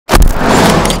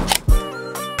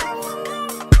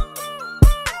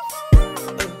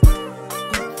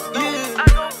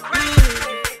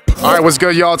Alright, what's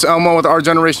good, y'all? It's Emwell with Our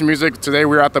Generation Music. Today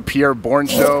we're at the Pierre Bourne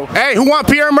show. Hey, who want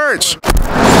Pierre merch?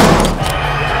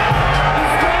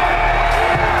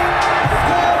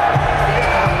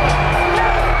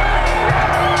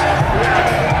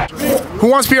 Who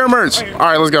wants Pierre merch?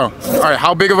 Alright, let's go. Alright,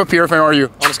 how big of a Pierre fan are you?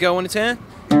 On a scale 1 to 10?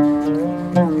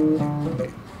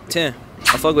 10.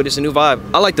 I fuck with it. It's a new vibe.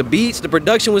 I like the beats, the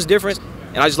production was different,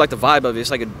 and I just like the vibe of it. It's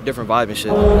like a different vibe and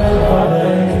shit.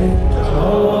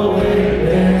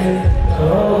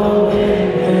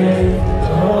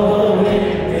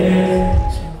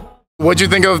 What'd you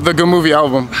think of the Good Movie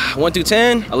album? 1 through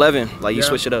 10, 11. Like, you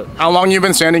switch it up. How long you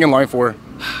been standing in line for?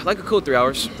 Like a cool 3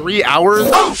 hours. 3 hours?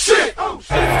 Oh shit! Oh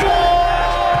shit!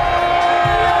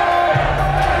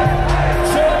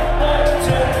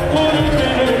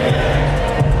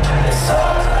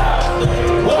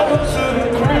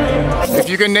 If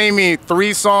you can name me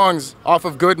 3 songs off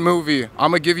of Good Movie,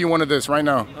 I'm gonna give you one of this right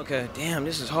now. Okay, damn,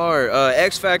 this is hard.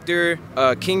 X Factor,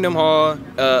 Kingdom Hall,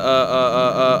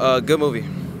 Good Movie.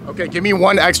 Okay, give me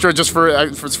one extra just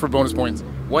for bonus points.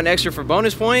 One extra for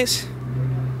bonus points?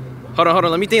 Hold on,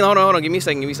 let me think. Hold on, give me a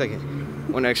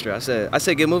second. One extra. I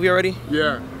said Good Movie already?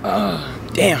 Yeah.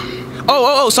 Damn.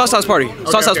 Oh, Sauce House Party.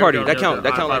 Sauce House Party. That count.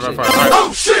 That count like shit.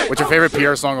 Oh shit! What's your favorite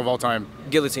Pierre song of all time?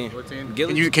 Guillotine.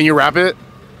 Can you rap it?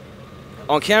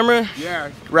 On camera?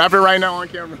 Yeah. Rap it right now on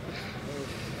camera.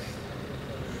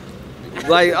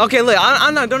 Like, okay, look,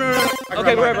 I'm not, no.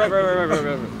 Okay,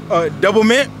 right. Double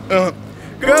mint.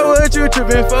 Girl, what you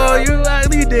tripping for? You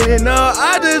likely didn't know.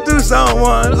 I just do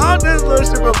someone on this little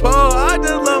stripper pole. I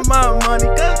just love my money,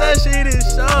 cause that shit is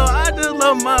show. I just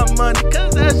love my money,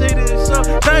 cause that shit is show.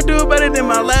 Trying to do better than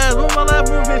my last. When my last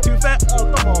movement too fast.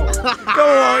 Oh, come on. Come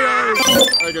on, y'all.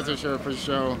 I get a shirt for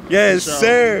show. Yes,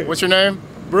 sir. What's your name?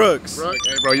 Brooks. Brooks.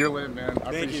 Hey, bro, you're lit, man. I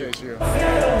appreciate you.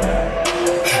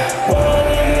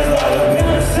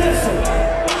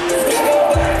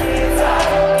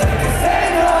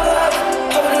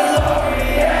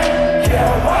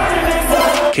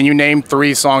 Can you name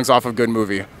 3 songs off of Good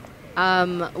Movie?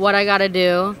 What I Gotta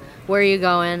Do, Where You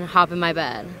Going, Hop in My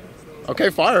Bed. Okay,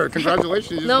 fire.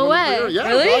 Congratulations. No way. Yeah,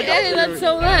 really? bro, Hey, that's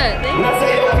so lit.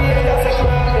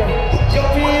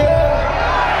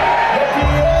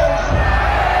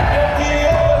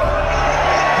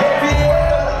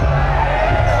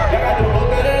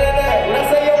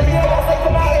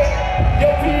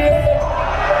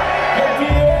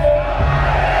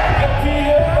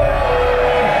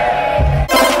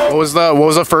 What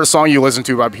was the first song you listened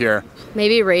to by Pierre?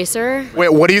 Maybe Racer.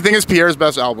 Wait, what do you think is Pierre's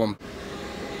best album?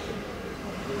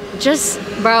 Just,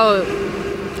 bro,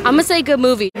 I'm gonna say Good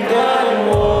Movie. I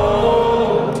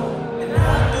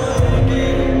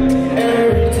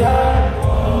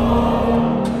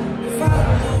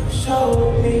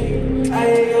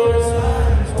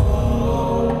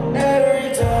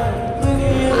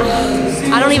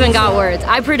don't even got words.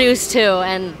 I produce too,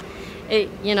 and it,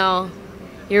 you know,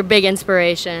 you're a big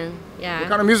inspiration. Yeah. What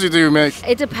kind of music do you make?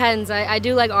 It depends. I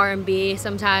do like R&B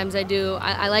sometimes. I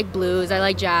like blues. I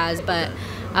like jazz, but.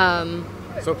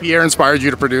 So Pierre inspired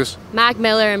you to produce? Mac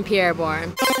Miller and Pierre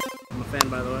Bourne. I'm a fan,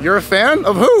 by the way. You're a fan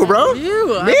of who, bro?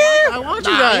 You. Me? I want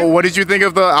you guys. What did you think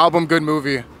of the album Good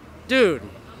Movie? Dude,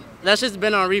 that's just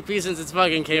been on repeat since it's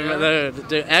fucking came out.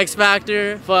 The X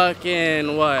Factor,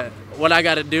 fucking what I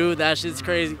Gotta Do, that shit's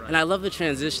crazy. And I love the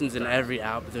transitions in every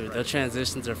album, dude. The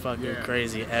transitions are fucking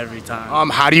crazy every time.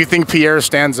 How do you think Pierre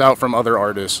stands out from other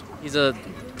artists? He's a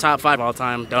top 5 all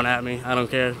time. Don't at me. I don't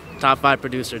care. Top 5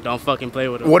 producer. Don't fucking play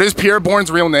with him. What is Pierre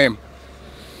Bourne's real name?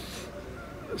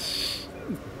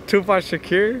 Tupac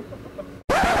Shakur?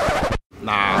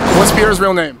 Nah. What's Pierre's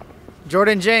real name?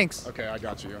 Jordan Jenks. Okay, I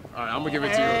got you. All right, I'm gonna give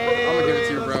it to you. I'm gonna give it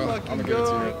to you, bro. I'm gonna give it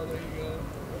to you.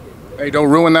 Hey, don't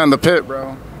ruin that in the pit,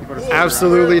 bro.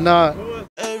 Absolutely not.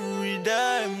 Every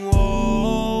time,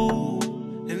 whoa,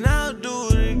 and I'll do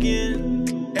it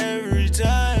again. Every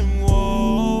time,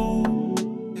 whoa.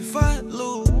 If I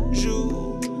lose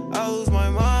you, I lose my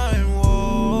mind,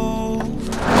 whoa.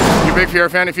 You a big Pierre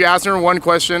fan? If you ask her one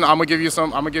question, I'm gonna give you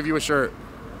a shirt.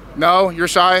 No, you're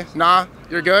shy. Nah,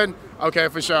 you're good. Okay,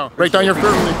 for sure. Break down your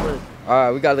fruit really quick. All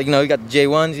right, we got we got the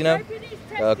J1s, you know.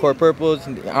 Core purples.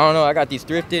 I don't know. I got these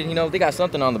thrifted. You know, they got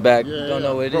something on the back. Yeah, don't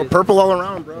know what it is. Purple all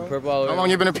around, bro. Purple all around. How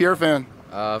long you been a Pierre fan?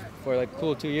 For like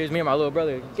cool 2 years. Me and my little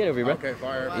brother. Get over here, bro. Okay,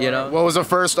 fire. You know. What was the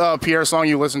first Pierre song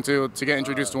you listened to get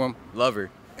introduced to him?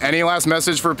 Lover. Any last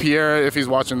message for Pierre if he's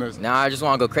watching this? Nah, I just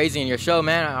want to go crazy in your show,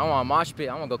 man. I want to mosh pit.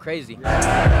 I want to go crazy. Yeah.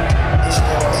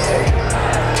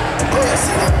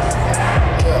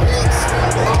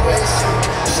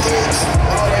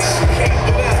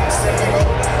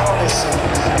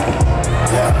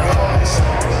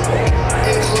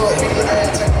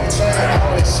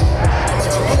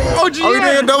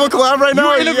 live right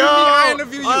now? You interview me, I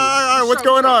interview you. All right, what's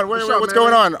going on? Wait, What's up, what's man?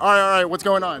 going on? All right, what's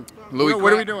going on? Louis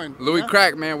What are we Crack. doing? Louis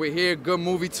Crack, man. We're here. Good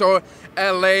movie tour.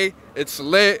 LA. It's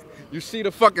lit. You see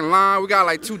the fucking line. We got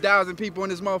like 2,000 people in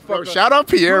this motherfucker. Bro, shout out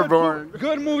Pierre Bourne.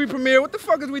 Good movie premiere. What the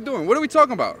fuck is we doing? What are we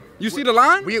talking about? You see the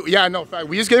line? Yeah, no, fact.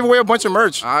 We just gave away a bunch of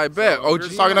merch. I bet. So, we're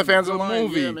just talking to fans of of the the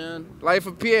movie. Yeah, man. Life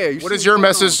of Pierre. What is your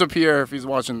message to Pierre if he's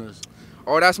watching this?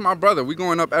 Oh, that's my brother. We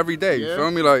going up every day. Yeah? You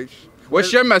feel me? Like,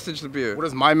 what's your message to Pierre? What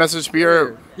is my message to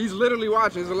Pierre? He's literally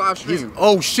watching. It's a live stream.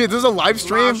 Oh shit, this is a live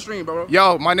stream? Live stream, bro.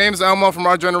 Yo, my name's Emwell from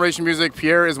Our Generation Music.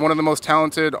 Pierre is one of the most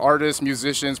talented artists,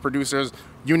 musicians, producers,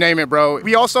 you name it, bro.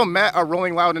 We also met at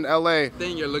Rolling Loud in LA.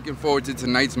 Then you're looking forward to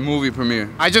tonight's movie premiere.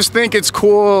 I just think it's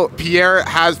cool Pierre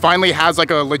finally has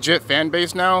like a legit fan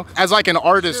base now. As like an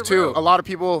artist too. A lot of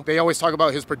people, they always talk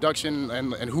about his production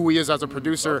and who he is as a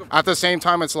producer. At the same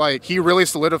time, it's like he really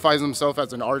solidifies himself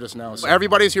as an artist now. So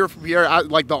everybody's here for Pierre,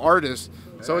 like the artist.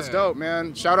 So it's dope,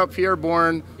 man. Shout out Pierre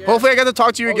Bourne. Hopefully I get to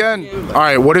talk to you again. All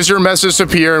right, what is your message to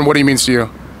Pierre and what he means to you?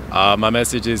 My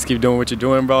message is keep doing what you're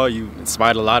doing, bro. You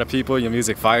inspired a lot of people. Your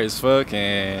music fire as fuck,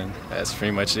 and that's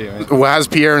pretty much it, man. What has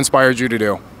Pierre inspired you to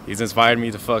do? He's inspired me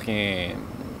to fucking...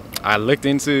 I looked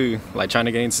into, like, trying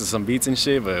to get into some beats and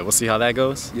shit, but we'll see how that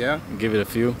goes. Yeah? Give it a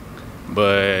few.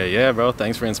 But, yeah, bro,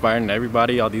 thanks for inspiring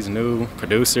everybody, all these new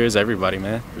producers, everybody,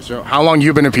 man. For sure. How long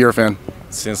you been a Pierre fan?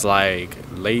 Since, like,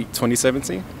 late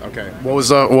 2017. Okay. What was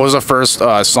the first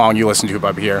song you listened to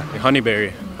by Pierre?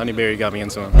 Honeyberry. Honeyberry got me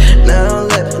into him. Now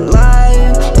live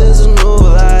life, there's a new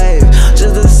life.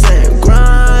 Just the same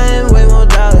grind, way more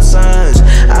dollar signs.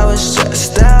 I was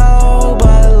stressed out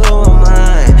by the low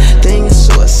mind. Thinking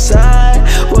suicide,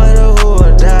 what a who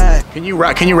or die. Can you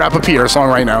rap a Pierre song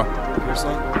right now?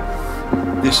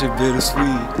 This shit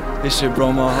bittersweet. This shit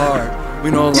broke my heart.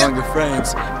 We no longer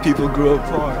friends. People grew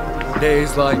apart.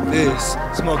 Days like this,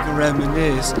 smoke and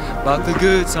reminisce about the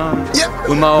good times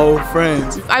with my old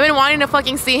friends. I've been wanting to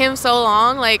fucking see him so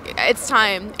long. Like, it's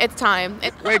time. It's time.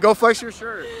 Wait, go flex your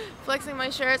shirt. Flexing my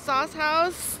shirt, Sauce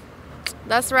House.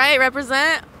 That's right,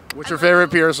 represent. What's your favorite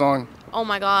Pierre song? Oh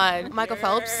my God, Michael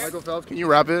Phelps. Michael Phelps, can you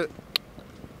rap it?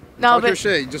 No, Talk but your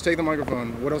shit. Just take the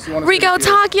microphone. What else you want to say? Rico, to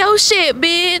Pierre? talk your shit, What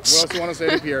bitch. else you want to say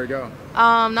to Pierre? Go.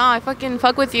 No, I fucking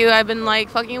fuck with you. I've been like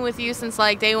fucking with you since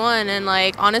like day one, and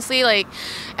like honestly, like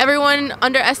everyone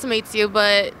underestimates you,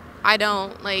 but I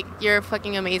don't. Like, you're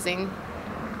fucking amazing.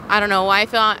 I don't know why I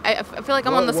feel like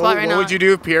I'm on the spot right now. What would you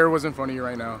do if Pierre was in front of you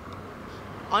right now?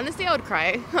 Honestly, I would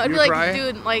cry. I'd be You'd like, cry?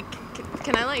 dude, like,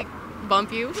 can I like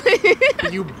bump you?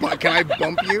 Can I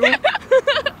bump you?